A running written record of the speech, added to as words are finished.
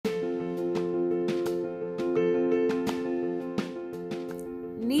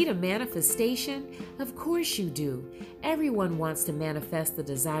Need a manifestation? Of course you do. Everyone wants to manifest the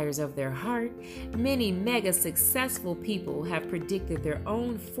desires of their heart. Many mega successful people have predicted their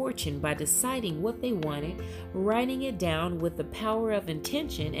own fortune by deciding what they wanted, writing it down with the power of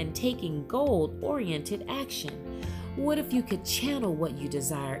intention, and taking goal-oriented action. What if you could channel what you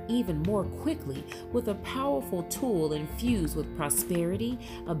desire even more quickly with a powerful tool infused with prosperity,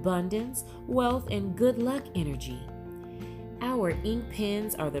 abundance, wealth, and good luck energy? Our ink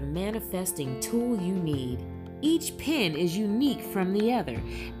pens are the manifesting tool you need. Each pen is unique from the other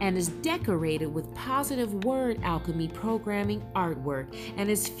and is decorated with positive word alchemy programming artwork and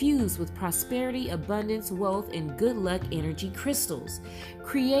is fused with prosperity, abundance, wealth, and good luck energy crystals.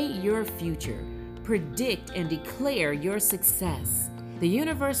 Create your future. Predict and declare your success. The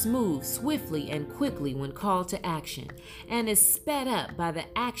universe moves swiftly and quickly when called to action and is sped up by the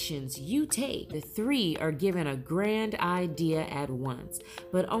actions you take. The three are given a grand idea at once,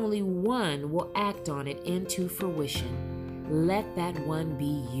 but only one will act on it into fruition. Let that one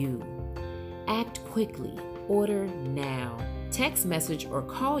be you. Act quickly. Order now. Text message or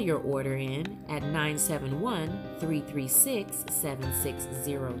call your order in at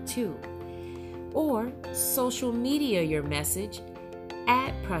 971-336-7602. Or social media your message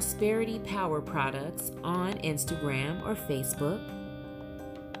at Prosperity Power Products on Instagram or Facebook.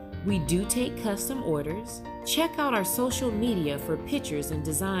 We do take custom orders. Check out our social media for pictures and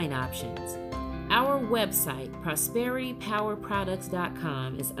design options. Our website,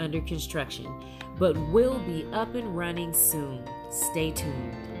 prosperitypowerproducts.com, is under construction, but will be up and running soon. Stay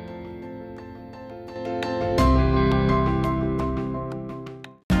tuned.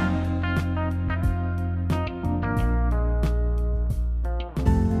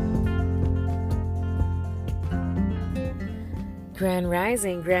 Grand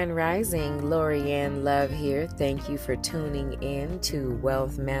Rising, Lorianne Love here. Thank you for tuning in to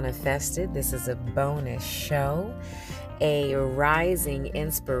Wealth Manifested. This is a bonus show, a rising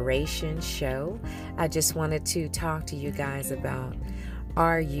inspiration show. I just wanted to talk to you guys about,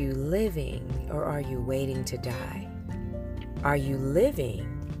 are you living or are you waiting to die? Are you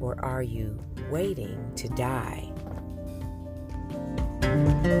living or are you waiting to die?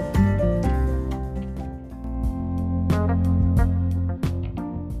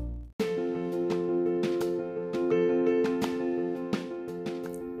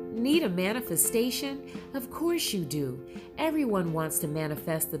 Need a manifestation? Of course you do. Everyone wants to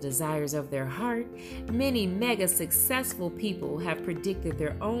manifest the desires of their heart. Many mega successful people have predicted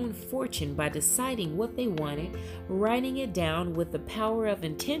their own fortune by deciding what they wanted, writing it down with the power of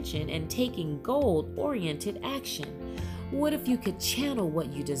intention, and taking goal-oriented action. What if you could channel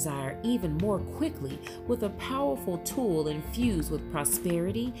what you desire even more quickly with a powerful tool infused with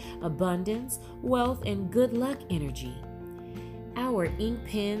prosperity, abundance, wealth, and good luck energy? Our ink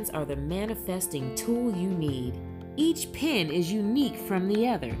pens are the manifesting tool you need. Each pen is unique from the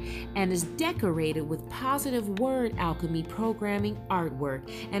other and is decorated with positive word alchemy programming artwork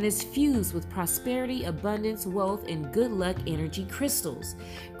and is fused with prosperity, abundance, wealth, and good luck energy crystals.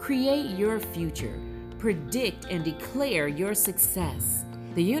 Create your future. Predict and declare your success.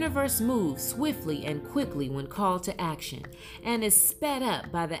 The universe moves swiftly and quickly when called to action and is sped up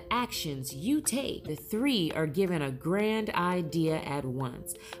by the actions you take. The three are given a grand idea at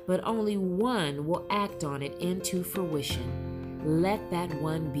once, but only one will act on it into fruition. Let that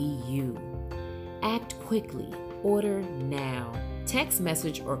one be you. Act quickly. Order now. Text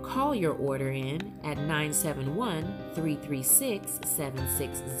message or call your order in at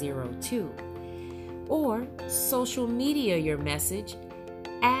 971-336-7602. Or social media your message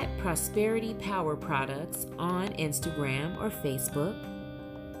at Prosperity Power Products on Instagram or Facebook.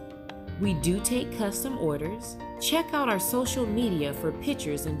 We do take custom orders. Check out our social media for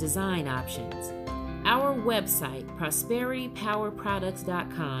pictures and design options. Our website,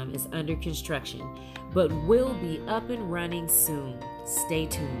 prosperitypowerproducts.com, is under construction, but will be up and running soon. Stay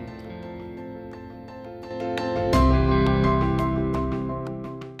tuned.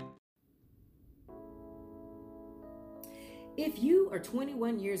 If you are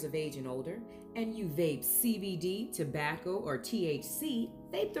 21 years of age and older and you vape CBD, tobacco, or THC,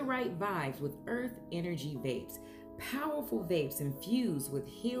 vape the right vibes with Earth Energy Vapes. Powerful vapes infused with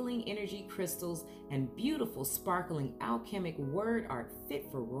healing energy crystals and beautiful sparkling alchemic word art fit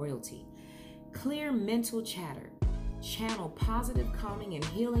for royalty. Clear mental chatter. Channel positive, calming, and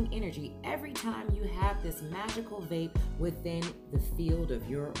healing energy every time you have this magical vape within the field of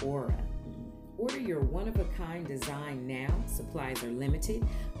your aura. Order your one-of-a-kind design now. Supplies are limited.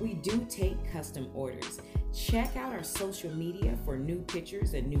 We do take custom orders. Check out our social media for new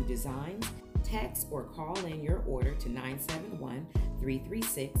pictures and new designs. Text or call in your order to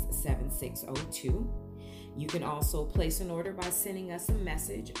 971-336-7602. You can also place an order by sending us a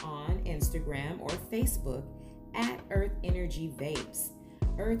message on Instagram or Facebook at Earth Energy Vapes.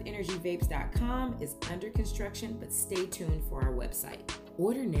 EarthEnergyVapes.com is under construction, but stay tuned for our website.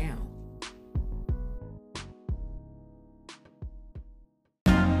 Order now.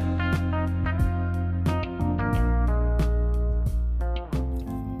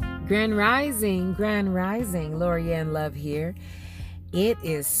 Grand Rising, Lorianne Love here. It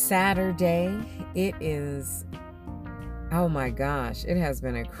is Saturday. It is, oh my gosh, it has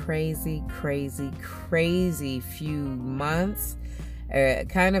been a crazy few months.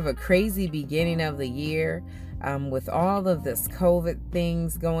 Kind of a crazy beginning of the year with all of this COVID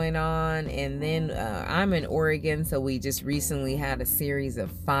things going on. And then I'm in Oregon, so we just recently had a series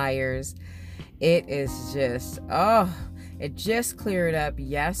of fires. It is just, it just cleared up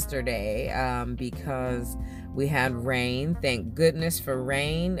yesterday because we had rain. Thank goodness for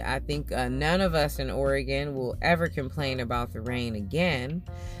rain. I think none of us in Oregon will ever complain about the rain again.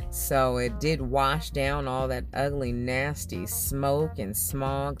 So it did wash down all that ugly, nasty smoke and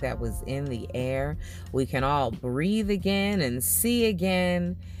smog that was in the air. We can all breathe again and see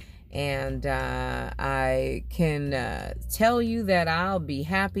again. And I can tell you that I'll be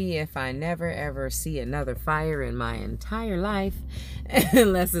happy if I never ever see another fire in my entire life,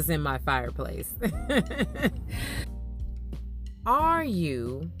 unless it's in my fireplace. Are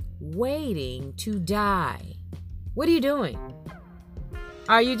you waiting to die? What are you doing?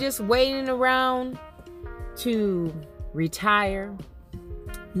 Are you just waiting around to retire?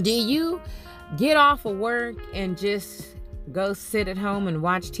 Do you get off of work and just go sit at home and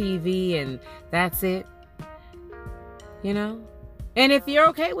watch TV and that's it? You know? And if you're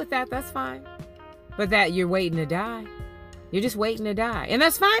okay with that, that's fine. But that you're waiting to die. You're just waiting to die. And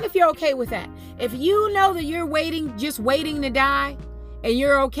that's fine if you're okay with that. If you know that you're just waiting to die, and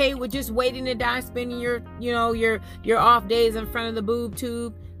you're okay with just waiting to die, spending your off days in front of the boob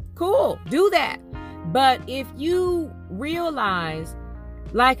tube, cool, do that. But if you realize,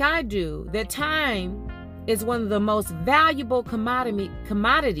 like I do, that time is one of the most valuable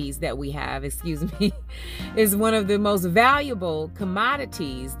commodities that we have, is one of the most valuable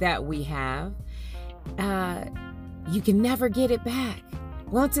commodities that we have, you can never get it back.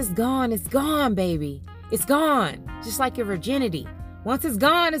 Once it's gone, baby. It's gone. Just like your virginity. Once it's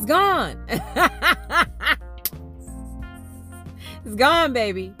gone, it's gone. It's gone,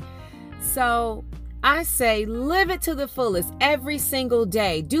 baby. So I say live it to the fullest every single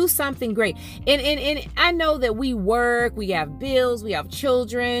day. Do something great. And I know that we work, we have bills, we have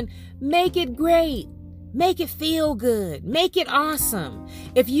children. Make it great. Make it feel good. Make it awesome.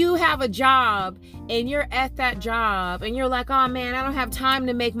 If you have a job and you're at that job and you're like, oh man, I don't have time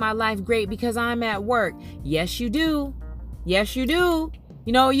to make my life great because I'm at work. Yes, you do. Yes, you do.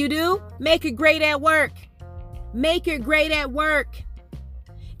 You know what you do? Make it great at work. Make it great at work.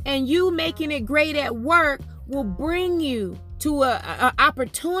 And you making it great at work will bring you to a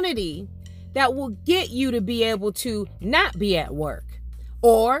opportunity that will get you to be able to not be at work.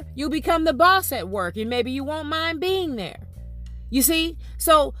 Or you'll become the boss at work and maybe you won't mind being there. You see?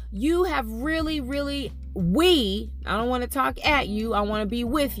 So you have really, I don't want to talk at you. I want to be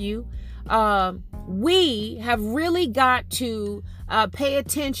with you. We have really got to pay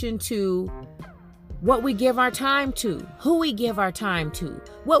attention to what we give our time to, who we give our time to,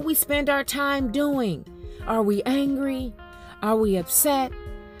 what we spend our time doing. Are we angry? Are we upset?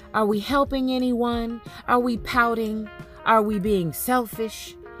 Are we helping anyone? Are we pouting? Are we being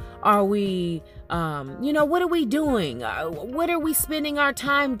selfish? Are we, what are we doing? What are we spending our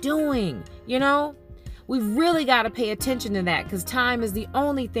time doing? We've really got to pay attention to that because time is the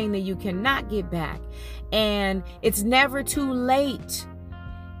only thing that you cannot get back. And it's never too late.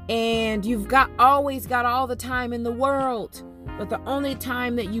 And you've always got all the time in the world. But the only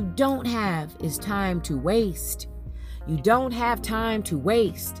time that you don't have is time to waste. You don't have time to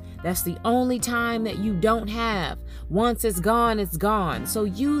waste. That's the only time that you don't have. Once it's gone, it's gone. So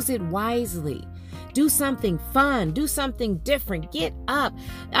use it wisely. Do something fun. Do something different. Get up.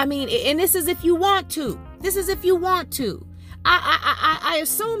 And this is if you want to. This is if you want to. I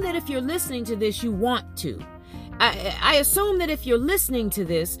assume that if you're listening to this, you want to. I assume that if you're listening to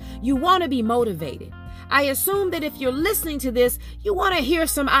this, you want to be motivated. I assume that if you're listening to this, you want to hear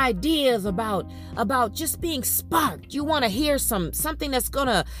some ideas about just being sparked. You want to hear something that's going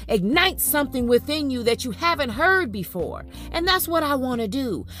to ignite something within you that you haven't heard before. And that's what I want to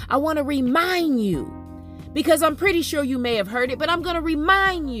do. I want to remind you, because I'm pretty sure you may have heard it, but I'm going to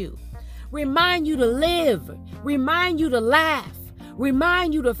remind you to live, remind you to laugh,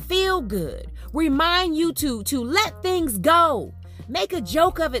 remind you to feel good, remind you to let things go. Make a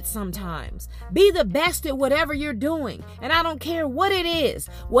joke of it sometimes. Be the best at whatever you're doing. And I don't care what it is.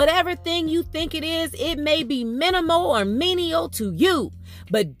 Whatever thing you think it is, it may be minimal or menial to you,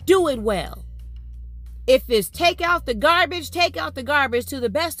 but do it well. If it's take out the garbage to the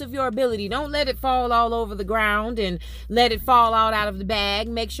best of your ability. Don't let it fall all over the ground and let it fall out of the bag.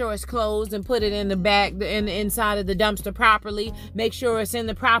 Make sure it's closed and put it in the bag, inside of the dumpster properly. Make sure it's in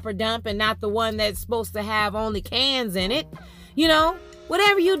the proper dump and not the one that's supposed to have only cans in it. You know,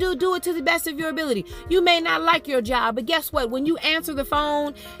 whatever you do, do it to the best of your ability. You may not like your job, but guess what? When you answer the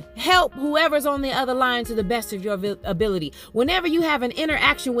phone, help whoever's on the other line to the best of your ability. Whenever you have an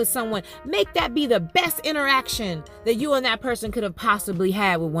interaction with someone, make that be the best interaction that you and that person could have possibly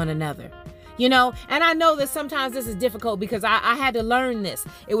had with one another. You know, and I know that sometimes this is difficult because I had to learn this.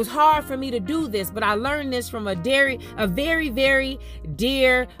 It was hard for me to do this, but I learned this from a very, very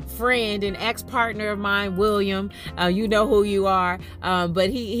dear friend and ex-partner of mine, William. You know who you are. But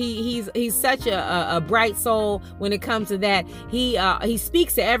he's such a bright soul when it comes to that. He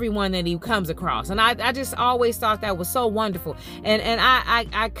speaks to everyone that he comes across. And I just always thought that was so wonderful. And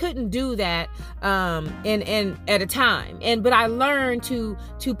I couldn't do that in at a time. But I learned to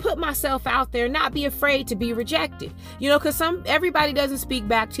put myself out there, not be afraid to be rejected, you know, because everybody doesn't speak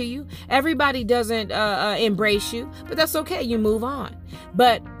back to you, everybody doesn't embrace you, but that's okay, you move on.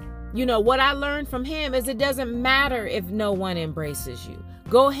 But you know what I learned from him is it doesn't matter if no one embraces you.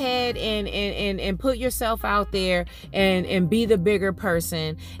 Go ahead and put yourself out there and be the bigger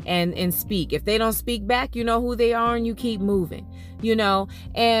person and speak. If they don't speak back, you know who they are and you keep moving, you know.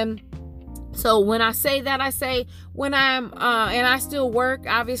 And so when I say that, I say when I'm, and I still work,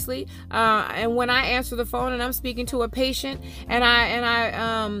 obviously, and when I answer the phone and I'm speaking to a patient and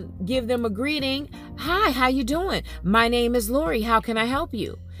I give them a greeting, hi, how you doing? My name is Lori. How can I help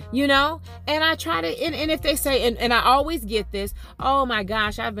you? You know, and I try to, and if they say, and I always get this, oh my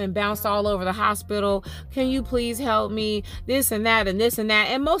gosh, I've been bounced all over the hospital. Can you please help me? This and that and this and that.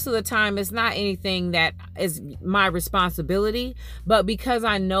 And most of the time it's not anything that is my responsibility, but because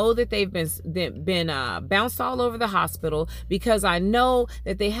I know that they've been bounced all over the hospital, because I know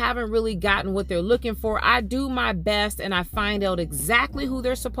that they haven't really gotten what they're looking for, I do my best and I find out exactly who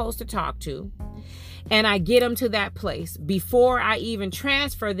they're supposed to talk to. And I get them to that place. Before I even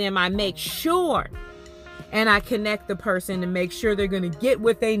transfer them, I make sure and I connect the person to make sure they're going to get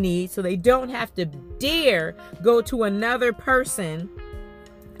what they need so they don't have to dare go to another person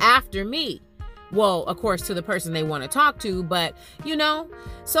after me. Well, of course, to the person they want to talk to, but you know,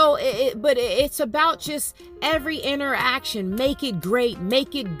 so it's about just every interaction. Make it great,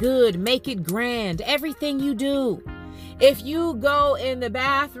 make it good, make it grand, everything you do. If you go in the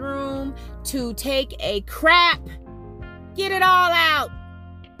bathroom to take a crap, get it all out.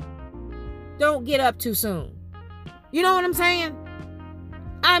 Don't get up too soon. You know what I'm saying?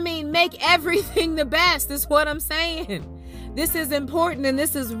 I mean, make everything the best. That's what I'm saying. This is important and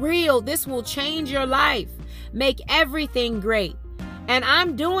this is real. This will change your life. Make everything great. And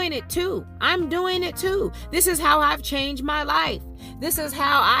I'm doing it too. I'm doing it too. This is how I've changed my life. This is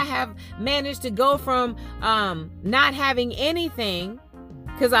how I have managed to go from not having anything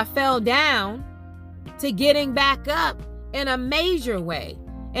because I fell down to getting back up in a major way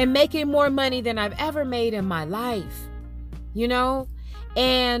and making more money than I've ever made in my life. You know?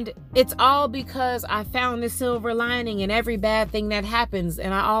 And it's all because I found the silver lining in every bad thing that happens,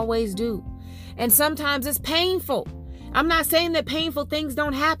 and I always do. And sometimes it's painful. I'm not saying that painful things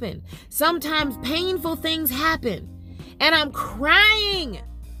don't happen. Sometimes painful things happen. And I'm crying.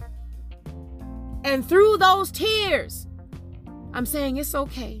 And through those tears, I'm saying, it's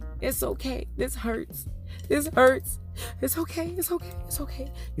okay. It's okay. This hurts. This hurts. It's okay. It's okay. It's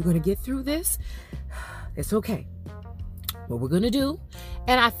okay. You're going to get through this. It's okay. What we're going to do,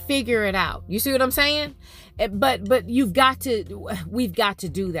 and I figure it out. You see what I'm saying? But we've got to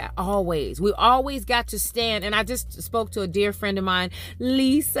do that always. We always got to stand. And I just spoke to a dear friend of mine,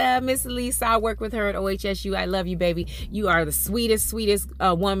 Lisa, Miss Lisa. I work with her at OHSU. I love you, baby. You are the sweetest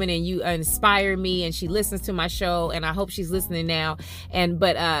woman, and you inspire me. And she listens to my show, and I hope she's listening now.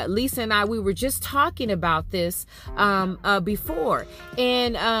 But Lisa and I, we were just talking about this before.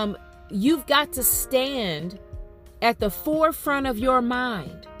 And you've got to stand at the forefront of your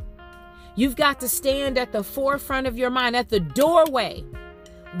mind. You've got to stand at the forefront of your mind, at the doorway,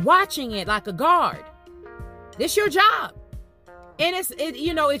 watching it like a guard. It's your job. And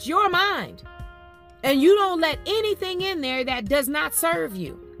it's your mind. And you don't let anything in there that does not serve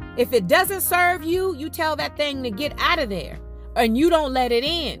you. If it doesn't serve you, you tell that thing to get out of there. And you don't let it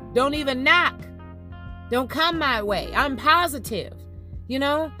in. Don't even knock. Don't come my way. I'm positive. you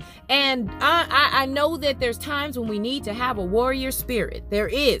know? And I know that there's times when we need to have a warrior spirit. There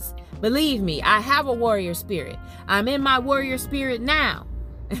is. Believe me, I have a warrior spirit. I'm in my warrior spirit now.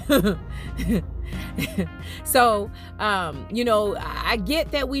 So, you know, I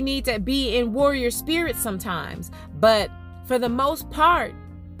get that we need to be in warrior spirit sometimes, but for the most part,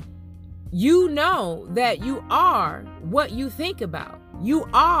 you know that you are what you think about. You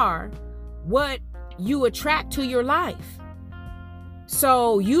are what you attract to your life.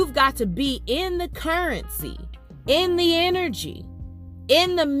 So you've got to be in the currency, in the energy,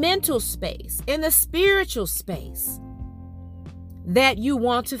 in the mental space, in the spiritual space that you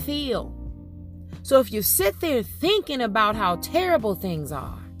want to feel. So if you sit there thinking about how terrible things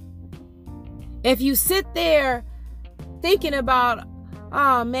are, if you sit there thinking about,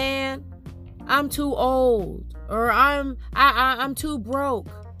 oh man, I'm too old, or I'm too broke,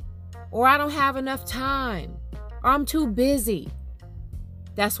 or I don't have enough time, or I'm too busy,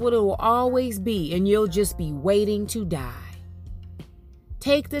 that's what it will always be, and you'll just be waiting to die.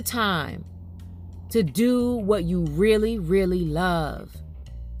 Take the time to do what you really, really love.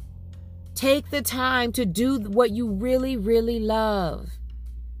 Take the time to do what you really, really love.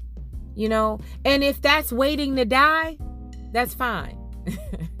 You know, and if that's waiting to die, that's fine.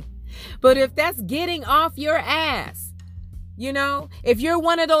 But if that's getting off your ass, you know, if you're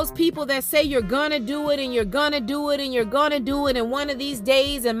one of those people that say you're gonna do it and you're gonna do it and you're gonna do it in one of these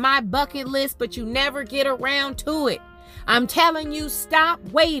days in my bucket list, but you never get around to it, I'm telling you, stop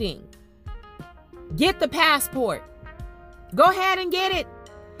waiting. Get the passport. Go ahead and get it.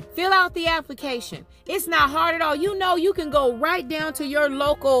 Fill out the application. It's not hard at all. You know, you can go right down to your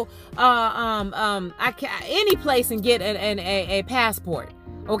local any place and get a passport.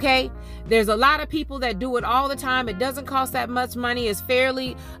 Okay, there's a lot of people that do it all the time. It doesn't cost that much money. It's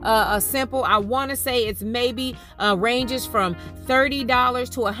fairly simple. I want to say it's maybe ranges from $30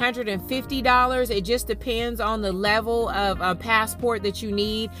 to $150. It just depends on the level of passport that you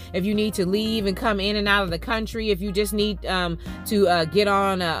need. If you need to leave and come in and out of the country, if you just need to get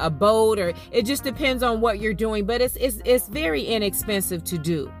on a boat, or it just depends on what you're doing. But it's very inexpensive to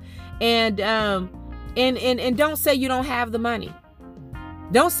do, and don't say you don't have the money.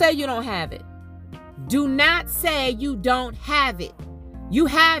 Don't say you don't have it. Do not say you don't have it. You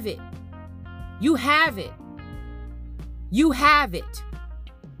have it. You have it. You have it.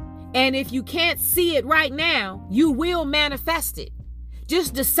 And if you can't see it right now, you will manifest it.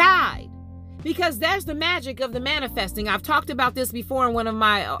 Just decide. Because there's the magic of the manifesting. I've talked about this before in one of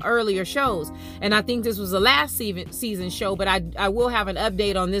my earlier shows. And I think this was the last season show, but I will have an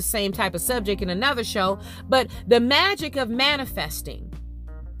update on this same type of subject in another show. But the magic of manifesting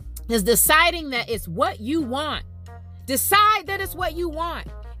is deciding that it's what you want. Decide that it's what you want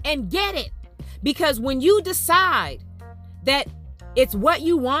and get it. Because when you decide that it's what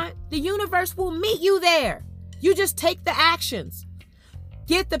you want, the universe will meet you there. You just take the actions.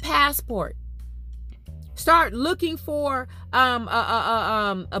 Get the passport. Start looking for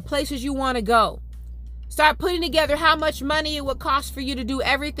places you want to go. Start putting together how much money it would cost for you to do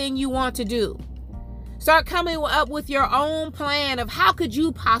everything you want to do. Start coming up with your own plan of how could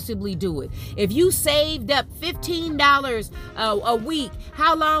you possibly do it. If you saved up $15 a week,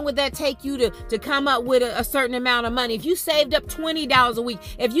 how long would that take you to come up with a certain amount of money? If you saved up $20 a week,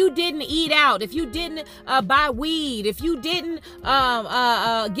 if you didn't eat out, if you didn't buy weed, if you didn't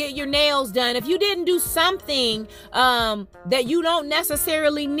get your nails done, if you didn't do something that you don't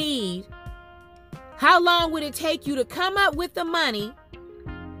necessarily need, how long would it take you to come up with the money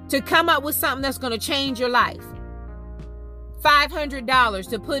to come up with something that's going to change your life? $500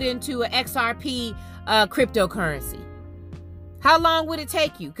 to put into an XRP cryptocurrency. How long would it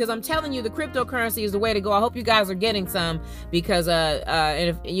take you? Because I'm telling you, the cryptocurrency is the way to go. I hope you guys are getting some, because and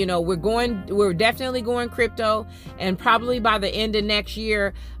if, you know, we're definitely going crypto, and probably by the end of next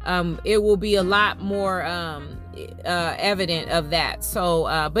year, it will be a lot more evident of that. So,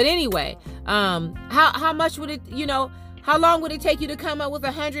 but anyway, how much would it, you know, how long would it take you to come up with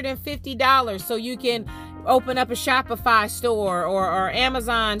 $150 so you can open up a Shopify store or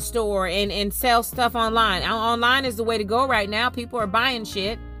Amazon store and sell stuff online? Online is the way to go right now. People are buying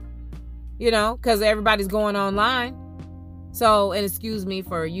shit, you know, because everybody's going online. So, and excuse me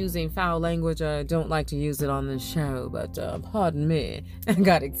for using foul language. I don't like to use it on this show, but pardon me. I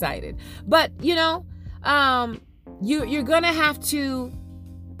got excited. But, you know, you're going to have to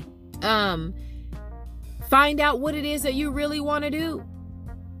find out what it is that you really want to do.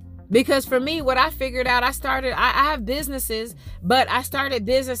 Because for me, what I figured out, I have businesses, but I started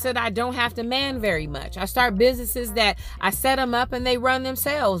businesses that I don't have to man very much. I start businesses that I set them up and they run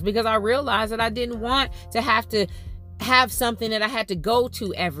themselves, because I realized that I didn't want to have to have something that I had to go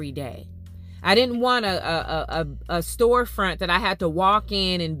to every day. I didn't want a storefront that I had to walk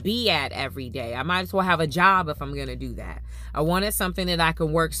in and be at every day. I might as well have a job if I'm going to do that. I wanted something that I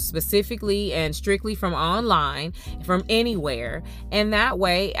can work specifically and strictly from online, from anywhere. And that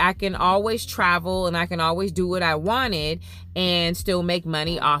way I can always travel and I can always do what I wanted and still make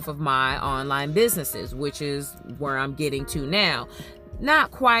money off of my online businesses, which is where I'm getting to now.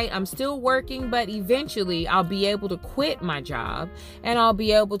 Not quite. I'm still working, but eventually I'll be able to quit my job and I'll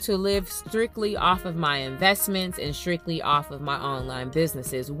be able to live strictly off of my investments and strictly off of my online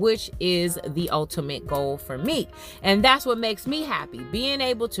businesses, which is the ultimate goal for me. And that's what makes me happy, being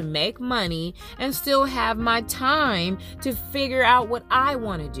able to make money and still have my time to figure out what I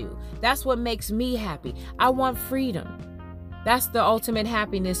want to do. That's what makes me happy. I want freedom. That's the ultimate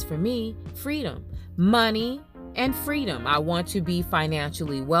happiness for me, freedom, money, and freedom. I want to be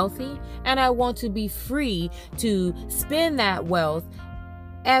financially wealthy and I want to be free to spend that wealth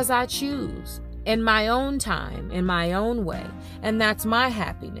as I choose in my own time, in my own way. And that's my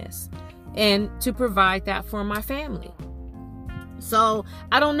happiness, and to provide that for my family. So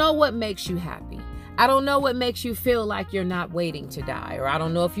I don't know what makes you happy. I don't know what makes you feel like you're not waiting to die, or I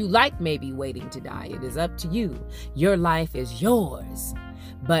don't know if you like maybe waiting to die. It is up to you. Your life is yours.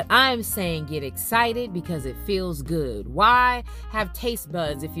 But I'm saying get excited because it feels good. Why have taste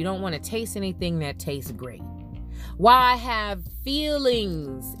buds if you don't want to taste anything that tastes great? Why have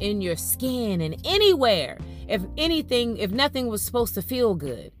feelings in your skin and anywhere if nothing was supposed to feel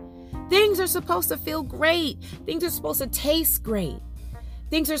good? Things are supposed to feel great. Things are supposed to taste great.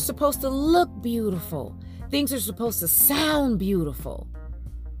 Things are supposed to look beautiful. Things are supposed to sound beautiful.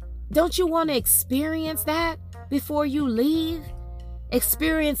 Don't you want to experience that before you leave?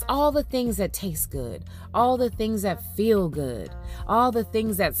 Experience all the things that taste good, all the things that feel good, all the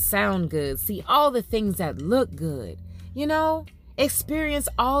things that sound good, see all the things that look good. You know, experience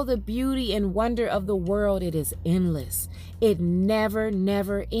all the beauty and wonder of the world. It is endless. It never,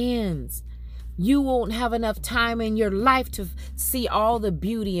 never ends. You won't have enough time in your life to see all the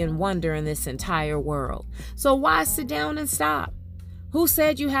beauty and wonder in this entire world. So why sit down and stop? Who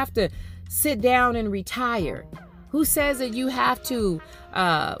said you have to sit down and retire? Who says that you have to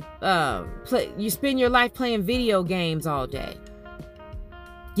you spend your life playing video games all day?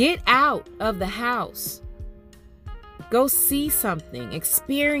 Get out of the house. Go see something.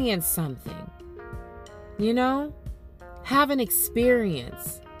 Experience something. You know? Have an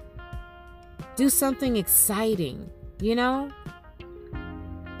experience. Do something exciting. You know?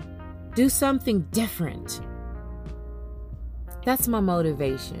 Do something different. That's my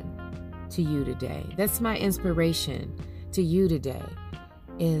motivation to you today. That's my inspiration to you today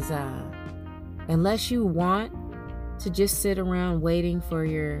is unless you want to just sit around waiting for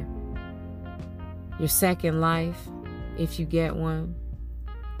your second life, if you get one,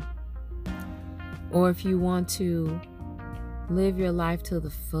 or if you want to live your life to the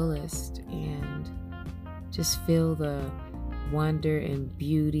fullest and just feel the wonder and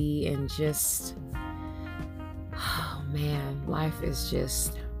beauty and just, oh man, life is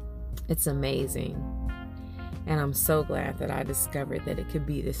just, it's amazing. And I'm so glad that I discovered that it could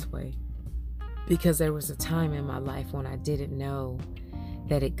be this way, because there was a time in my life when I didn't know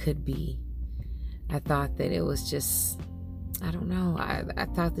that it could be. I thought that it was just, I don't know. I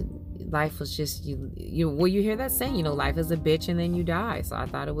thought that life was just, you hear that saying, life is a bitch and then you die. So I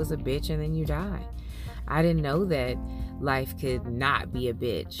thought it was a bitch and then you die. I didn't know that life could not be a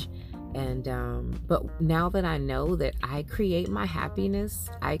bitch. And but now that I know that I create my happiness,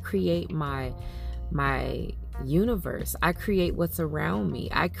 I create my universe, I create what's around me,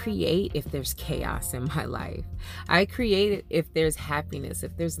 I create if there's chaos in my life, I create it if there's happiness,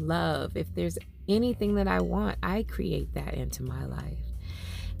 if there's love, if there's anything that I want, I create that into my life.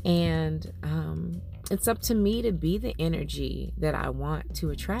 And it's up to me to be the energy that I want to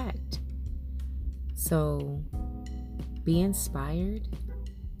attract. So be inspired,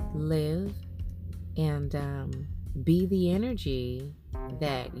 live, and be the energy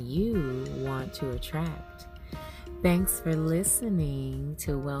that you want to attract. Thanks for listening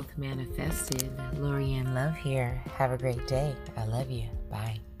to Wealth Manifested. Lorianne Love here. Have a great day. I love you.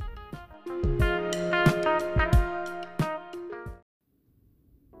 Bye.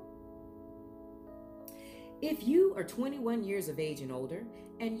 If you are 21 years of age and older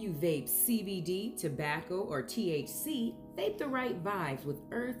and you vape CBD, tobacco, or THC, vape the right vibes with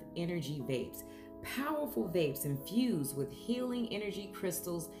Earth Energy Vapes. Powerful vapes infused with healing energy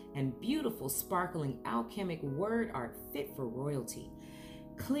crystals and beautiful sparkling alchemic word art fit for royalty.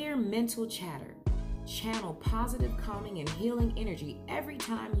 Clear mental chatter. Channel positive, calming, and healing energy every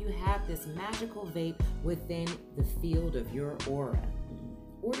time you have this magical vape within the field of your aura.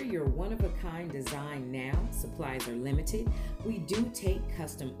 Order your one-of-a-kind design now. Supplies are limited. We do take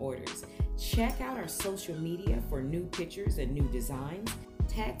custom orders. Check out our social media for new pictures and new designs.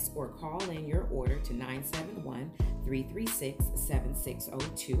 Text or call in your order to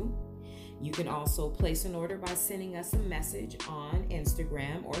 971-336-7602. You can also place an order by sending us a message on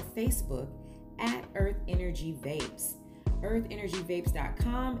Instagram or Facebook at Earth Energy Vapes.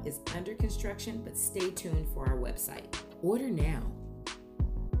 EarthEnergyVapes.com is under construction, but stay tuned for our website. Order now.